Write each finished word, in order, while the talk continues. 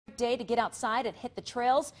day to get outside and hit the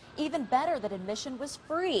trails. Even better that admission was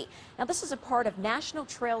free. Now, this is a part of National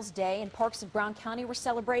Trails Day, and parks of Brown County were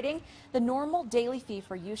celebrating. The normal daily fee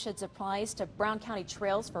for usage applies to Brown County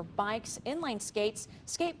trails for bikes, inline skates,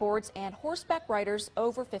 skateboards, and horseback riders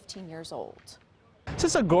over 15 years old. It's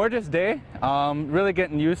just a gorgeous day. Really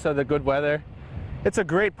getting used to the good weather. It's a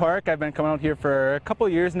great park. I've been coming out here for a couple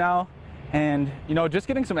years now, and just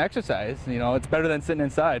getting some exercise. It's better than sitting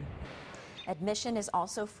inside. Admission is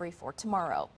also free for tomorrow.